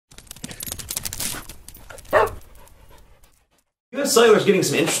US Cellular is getting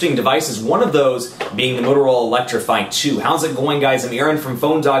some interesting devices, one of those being the Motorola Electrify 2. How's it going, guys? I'm Aaron from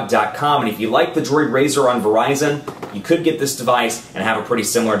PhoneDog.com, and if you like the DROID RAZR on Verizon, you could get this device and have a pretty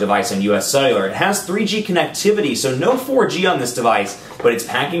similar device on US Cellular. It has 3G connectivity, so no 4G on this device, but it's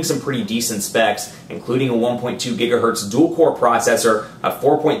packing some pretty decent specs, including a 1.2 gigahertz dual-core processor, a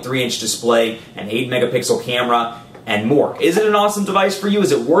 4.3-inch display, an 8-megapixel camera, and more. Is it an awesome device for you?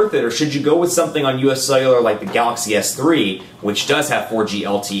 Is it worth it? Or should you go with something on US Cellular like the Galaxy S III, which does have 4G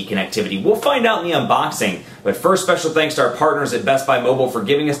LTE connectivity? We'll find out in the unboxing. But first, special thanks to our partners at Best Buy Mobile for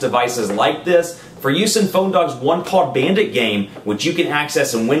giving us devices like this for use in PhoneDog's One Paw Bandit game, which you can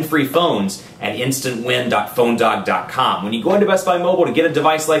access and win free phones at instantwin.phonedog.com. When you go into Best Buy Mobile to get a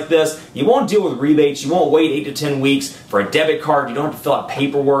device like this, you won't deal with rebates, you won't wait 8 to 10 weeks for a debit card, you don't have to fill out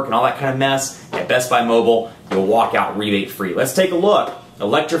paperwork and all that kind of mess. At Best Buy Mobile, you'll walk out rebate free. Let's take a look.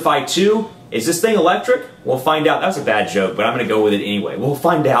 Electrify 2. Is this thing electric? We'll find out. That was a bad joke, but I'm going to go with it anyway. We'll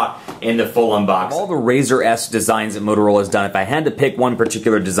find out in the full unboxing. All the RAZR-esque designs that Motorola has done, if I had to pick one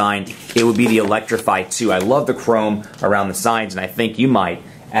particular design, it would be the Electrify 2. I love the chrome around the sides, and I think you might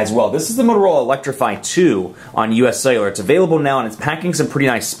as well. This is the Motorola Electrify 2 on US Cellular. It's available now, and it's packing some pretty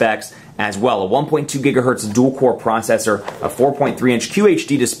nice specs as well. A 1.2 gigahertz dual-core processor, a 4.3-inch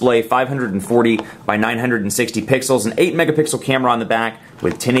QHD display, 540 by 960 pixels, an 8-megapixel camera on the back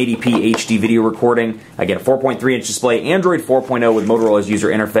with 1080p HD video recording. Again, a 4.3-inch display, Android 4.0 with Motorola's user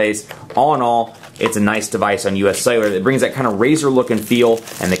interface. All in all, it's a nice device on US Cellular that brings that kind of RAZR look and feel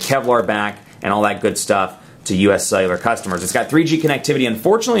and the Kevlar back and all that good stuff to US Cellular customers. It's got 3G connectivity.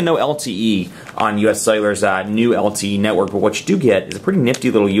 Unfortunately, no LTE on US Cellular's new LTE network, but what you do get is a pretty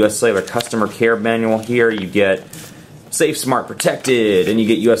nifty little US Cellular customer care manual here. You get Safe, Smart, Protected, and you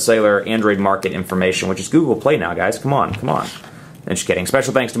get US Cellular Android market information, which is Google Play now, guys. Come on, come on. And just kidding.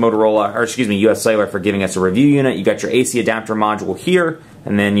 Special thanks to Motorola, or excuse me, US Cellular for giving us a review unit. You got your AC adapter module here,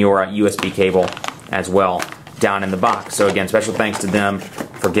 and then your USB cable as well down in the box. So again, special thanks to them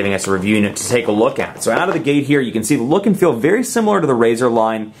for giving us a review unit to take a look at. So out of the gate here, you can see the look and feel very similar to the RAZR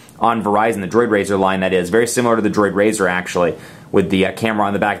line on Verizon, the DROID RAZR line that is. Very similar to the DROID RAZR actually, with the camera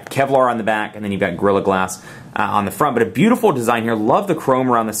on the back, Kevlar on the back, and then you've got Gorilla Glass on the front. But a beautiful design here. Love the chrome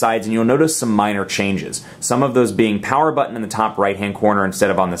around the sides, and you'll notice some minor changes. Some of those being power button in the top right-hand corner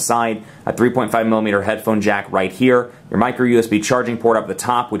instead of on the side, a 3.5mm headphone jack right here, your micro USB charging port up at the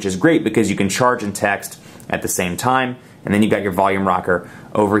top, which is great because you can charge and text at the same time. And then you've got your volume rocker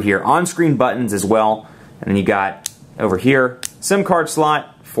over here. On-screen buttons as well. And then you got over here SIM card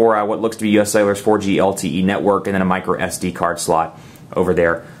slot for what looks to be US Cellular's 4G LTE network, and then a micro SD card slot over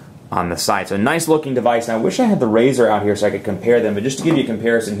there on the side. So a nice looking device. And I wish I had the RAZR out here so I could compare them, but just to give you a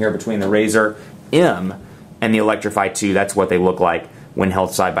comparison here between the RAZR M and the Electrify 2, that's what they look like when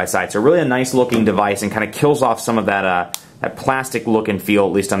held side by side. So really a nice looking device, and kind of kills off some of that that plastic look and feel,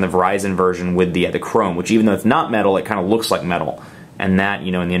 at least on the Verizon version with the chrome, which even though it's not metal, it kind of looks like metal. And that,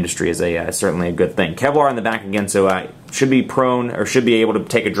 you know, in the industry is certainly a good thing. Kevlar on the back again, so should be prone, or should be able to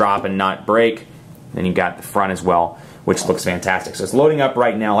take a drop and not break. Then you've got the front as well, which looks fantastic. So it's loading up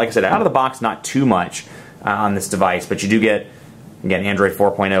right now. Like I said, out of the box, not too much on this device, but you do get, again, Android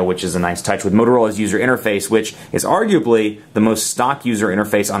 4.0, which is a nice touch, with Motorola's user interface, which is arguably the most stock user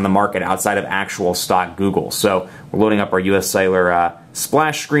interface on the market outside of actual stock Google. So we're loading up our US Cellular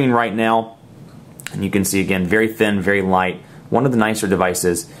splash screen right now, and you can see, again, very thin, very light. One of the nicer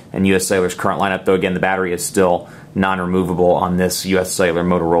devices in US Cellular's current lineup, though again, the battery is still non-removable on this US Cellular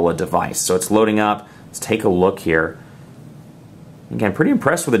Motorola device. So it's loading up. Let's take a look here. Again, pretty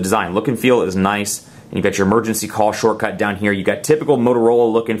impressed with the design. Look and feel is nice. And you've got your emergency call shortcut down here. You've got typical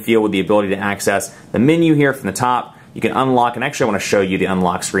Motorola look and feel with the ability to access the menu here from the top. You can unlock, and actually I want to show you the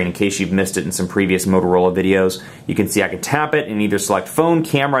unlock screen in case you've missed it in some previous Motorola videos. You can see I can tap it and either select phone,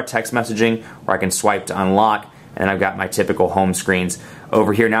 camera, text messaging, or I can swipe to unlock. And I've got my typical home screens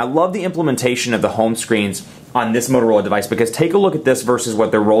over here. Now I love the implementation of the home screens on this Motorola device, because take a look at this versus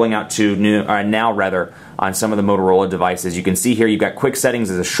what they're rolling out to now on some of the Motorola devices. You can see here you've got quick settings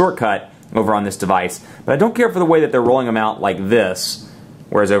as a shortcut over on this device, but I don't care for the way that they're rolling them out like this,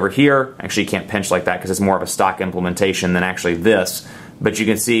 whereas over here, actually you can't pinch like that because it's more of a stock implementation than actually this. But you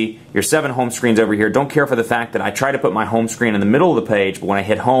can see your 7 home screens over here. Don't care for the fact that I try to put my home screen in the middle of the page, but when I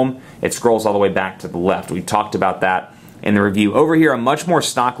hit home, it scrolls all the way back to the left. We talked about that in the review. Over here, a much more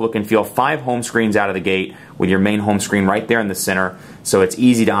stock look and feel. 5 home screens out of the gate with your main home screen right there in the center, so it's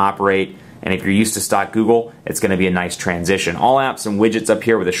easy to operate. And if you're used to stock Google, it's going to be a nice transition. All apps and widgets up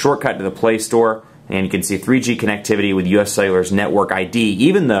here with a shortcut to the Play Store. And you can see 3G connectivity with US Cellular's network ID,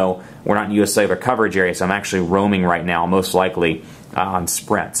 even though we're not in US Cellular coverage area, so I'm actually roaming right now, most likely on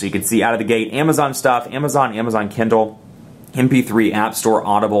Sprint. So you can see out of the gate Amazon stuff, Amazon Kindle, MP3, App Store,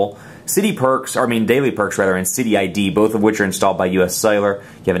 Audible, Daily Perks rather, and City ID, both of which are installed by US Cellular.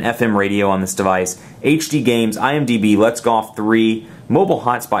 You have an FM radio on this device, HD games, IMDb, Let's Golf 3, mobile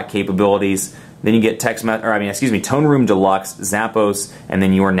hotspot capabilities. Then you get Tone Room Deluxe, Zappos, and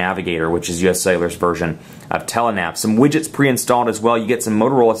then your Navigator, which is US Cellular's version of Telenap. Some widgets pre-installed as well. You get some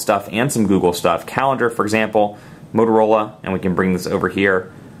Motorola stuff and some Google stuff. Calendar, for example, Motorola, and we can bring this over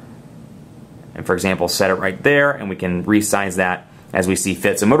here. And for example, set it right there, and we can resize that as we see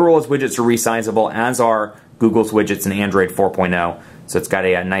fit. So Motorola's widgets are resizable, as are Google's widgets in Android 4.0. So it's got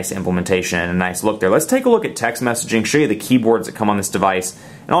a nice implementation and a nice look there. Let's take a look at text messaging, show you the keyboards that come on this device.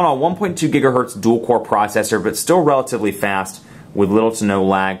 And all in all, 1.2 gigahertz dual-core processor, but still relatively fast with little to no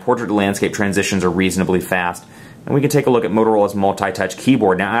lag. Portrait to landscape transitions are reasonably fast. And we can take a look at Motorola's multi-touch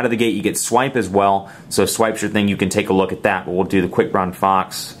keyboard. Now, out of the gate, you get swipe as well. So if swipe's your thing, you can take a look at that. But we'll do the Quick Brown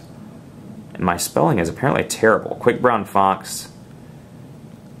Fox. And my spelling is apparently terrible. Quick Brown Fox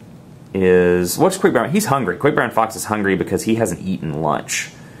is... What's Quick Brown? He's hungry. Quick Brown Fox is hungry because he hasn't eaten lunch.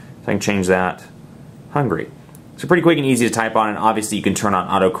 So I can change that. Hungry. So pretty quick and easy to type on, and obviously you can turn on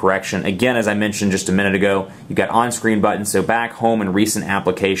auto correction. Again, as I mentioned just a minute ago, you've got on-screen buttons, so back, home, and recent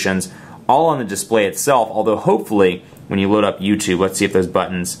applications, all on the display itself, although hopefully when you load up YouTube, let's see if those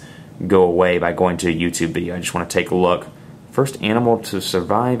buttons go away by going to a YouTube video. I just want to take a look. First animal to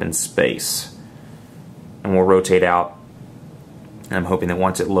survive in space. And we'll rotate out. And I'm hoping that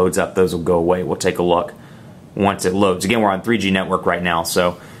once it loads up, those will go away. We'll take a look once it loads. Again, we're on 3G network right now,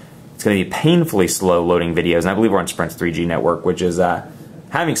 so it's going to be painfully slow loading videos. And I believe we're on Sprint's 3G network, which is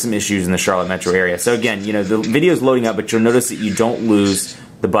having some issues in the Charlotte metro area. So again, you know, the video's loading up, but you'll notice that you don't lose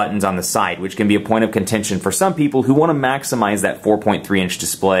the buttons on the side, which can be a point of contention for some people who want to maximize that 4.3-inch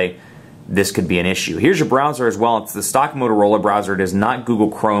display. This could be an issue. Here's your browser as well. It's the stock Motorola browser. It is not Google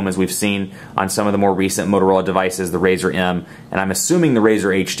Chrome as we've seen on some of the more recent Motorola devices, the Razr M, and I'm assuming the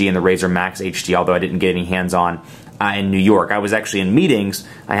Razr HD and the Razr Max HD, although I didn't get any hands-on in New York. I was actually in meetings.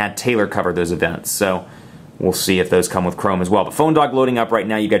 I had Taylor cover those events, so we'll see if those come with Chrome as well. But PhoneDog loading up right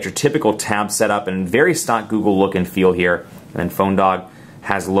now. You got your typical tab set up and very stock Google look and feel here. And then PhoneDog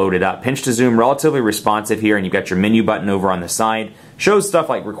has loaded up. Pinch to zoom, relatively responsive here, and you've got your menu button over on the side. Shows stuff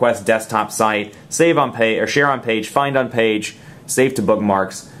like request desktop site, save on page, or share on page, find on page, save to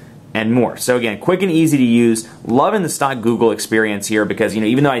bookmarks, and more. So again, quick and easy to use. Loving the stock Google experience here because, you know,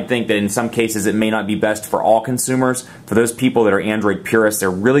 even though I think that in some cases it may not be best for all consumers, for those people that are Android purists, they're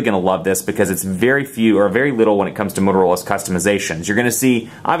really going to love this because it's very few or very little when it comes to Motorola's customizations. You're going to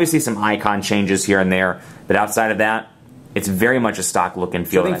see obviously some icon changes here and there, but outside of that, it's very much a stock look and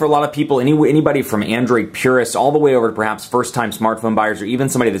feel. I think for a lot of people, anybody from Android purists all the way over to perhaps first-time smartphone buyers or even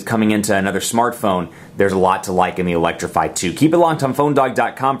somebody that's coming into another smartphone, there's a lot to like in the Electrify 2. Keep it locked on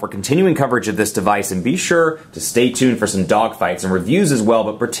PhoneDog.com for continuing coverage of this device, and be sure to stay tuned for some dogfights and reviews as well,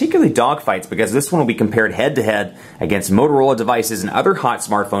 but particularly dogfights because this one will be compared head-to-head against Motorola devices and other hot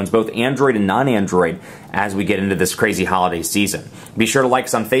smartphones, both Android and non-Android, as we get into this crazy holiday season. Be sure to like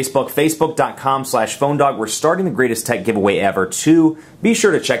us on Facebook, Facebook.com/PhoneDog. We're starting the greatest tech giveaway ever, too. Be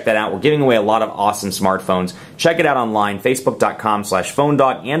sure to check that out. We're giving away a lot of awesome smartphones. Check it out online,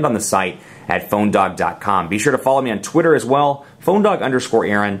 Facebook.com/PhoneDog, and on the site at PhoneDog.com. Be sure to follow me on Twitter as well,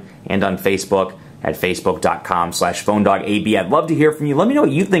 PhoneDog_Aaron, and on Facebook at Facebook.com/PhoneDogAB. I'd love to hear from you. Let me know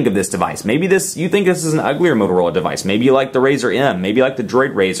what you think of this device. Maybe you think this is an uglier Motorola device. Maybe you like the Razr M. Maybe you like the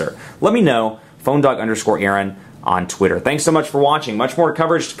DROID RAZR. Let me know. PhoneDog_Aaron on Twitter. Thanks so much for watching. Much more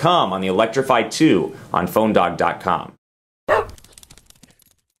coverage to come on the Electrify 2 on PhoneDog.com.